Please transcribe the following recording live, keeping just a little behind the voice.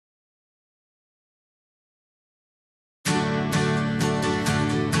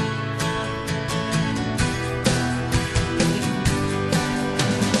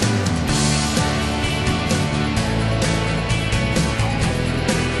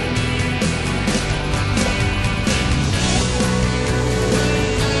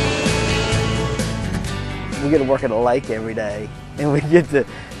get to work at a lake every day, and we get to,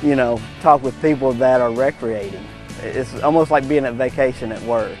 you know, talk with people that are recreating. It's almost like being at vacation at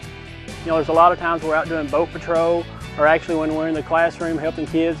work. You know, there's a lot of times we're out doing boat patrol, or actually when we're in the classroom helping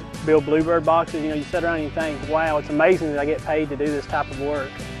kids build bluebird boxes. You know, you sit around and you think, wow, it's amazing that I get paid to do this type of work.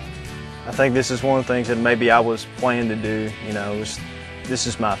 I think this is one of the things that maybe I was planning to do. You know, this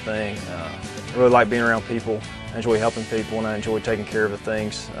is my thing. I really like being around people. I enjoy helping people, and I enjoy taking care of the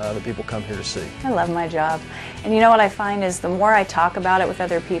things that people come here to see. I love my job. And you know what I find is the more I talk about it with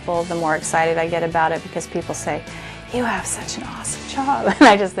other people, the more excited I get about it, because people say, you have such an awesome job. And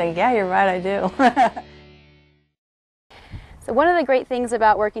I just think, yeah, you're right, I do. So one of the great things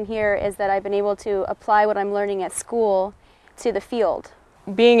about working here is that I've been able to apply what I'm learning at school to the field.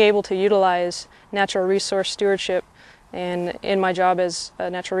 Being able to utilize natural resource stewardship, and in my job as a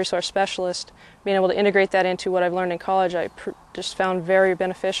natural resource specialist, being able to integrate that into what I've learned in college, I just found very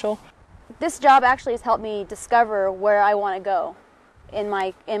beneficial. This job actually has helped me discover where I want to go in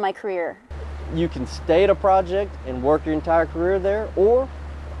my career. You can stay at a project and work your entire career there, or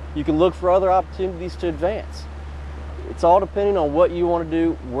you can look for other opportunities to advance. It's all depending on what you want to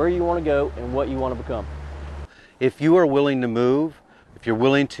do, where you want to go, and what you want to become. If you are willing to move, if you're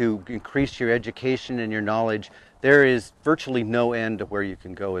willing to increase your education and your knowledge, there is virtually no end to where you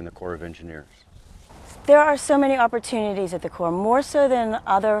can go in the Corps of Engineers. There are so many opportunities at the Corps, more so than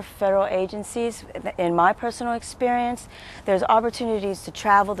other federal agencies. In my personal experience, there's opportunities to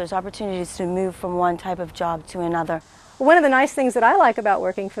travel, there's opportunities to move from one type of job to another. One of the nice things that I like about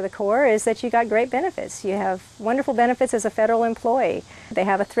working for the Corps is that you got great benefits. You have wonderful benefits as a federal employee. They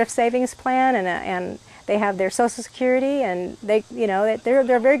have a thrift savings plan, and they have their Social Security, and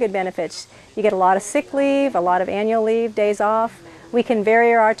they're very good benefits. You get a lot of sick leave, a lot of annual leave, days off. We can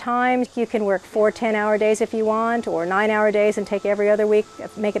vary our times. You can work 4 10-hour days if you want, or 9-hour days and take every other week,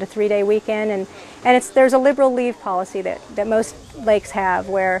 make it a 3-day weekend. And there's a liberal leave policy that most lakes have,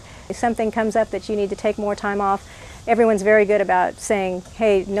 where if something comes up that you need to take more time off, everyone's very good about saying,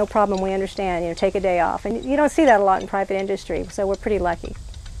 hey, no problem, we understand, take a day off. And you don't see that a lot in private industry, so we're pretty lucky.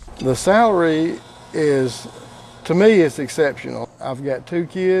 The salary is, to me, it's exceptional. I've got 2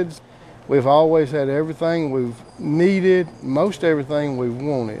 kids. We've always had everything we've needed, most everything we've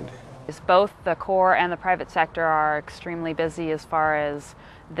wanted. Both the Corps and the private sector are extremely busy as far as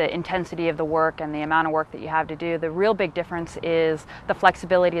the intensity of the work and the amount of work that you have to do. The real big difference is the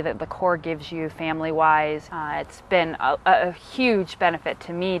flexibility that the Corps gives you family-wise. It's been a huge benefit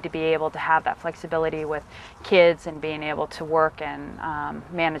to me to be able to have that flexibility with kids and being able to work and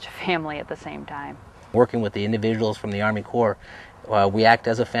manage a family at the same time. Working with the individuals from the Army Corps, we act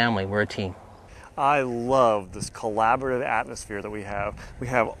as a family, we're a team. I love this collaborative atmosphere that we have. We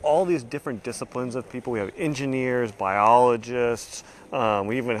have all these different disciplines of people. We have engineers, biologists,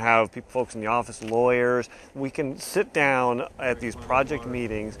 we even have folks in the office, lawyers. We can sit down at these project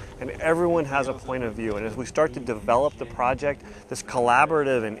meetings and everyone has a point of view. And as we start to develop the project, this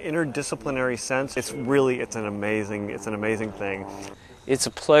collaborative and interdisciplinary sense, it's an amazing thing. It's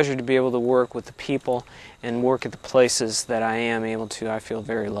a pleasure to be able to work with the people and work at the places that I am able to. I feel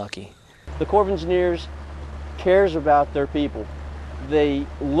very lucky. The Corps of Engineers cares about their people. They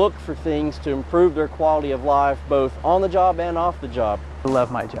look for things to improve their quality of life, both on the job and off the job. I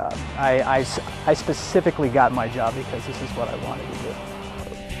love my job. I specifically got my job because this is what I wanted to do.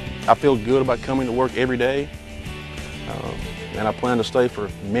 I feel good about coming to work every day, and I plan to stay for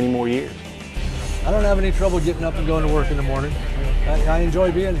many more years. I don't have any trouble getting up and going to work in the morning. I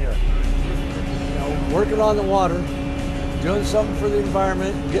enjoy being here. Working on the water, doing something for the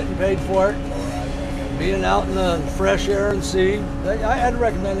environment, getting paid for it, being out in the fresh air and sea. I'd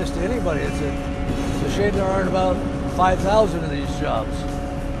recommend this to anybody. It's a shame there aren't about 5,000 of these jobs.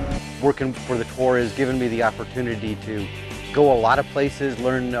 Working for the Corps has given me the opportunity to go a lot of places,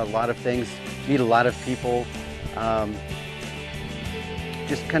 learn a lot of things, meet a lot of people,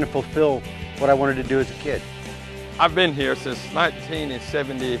 just kind of fulfill what I wanted to do as a kid. I've been here since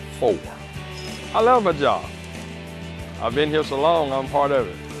 1974. I love my job. I've been here so long, I'm part of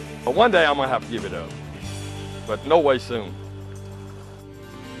it. But one day I'm gonna have to give it up, but no way soon.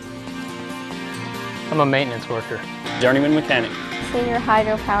 I'm a maintenance worker. Journeyman mechanic. Senior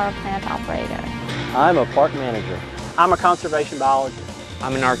hydropower plant operator. I'm a park manager. I'm a conservation biologist.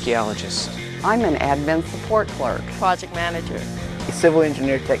 I'm an archaeologist. I'm an admin support clerk. Project manager. A civil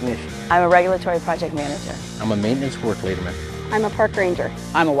engineer technician. I'm a regulatory project manager. I'm a maintenance work leaderman. I'm a park ranger.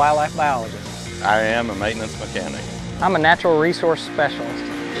 I'm a wildlife biologist. I am a maintenance mechanic. I'm a natural resource specialist.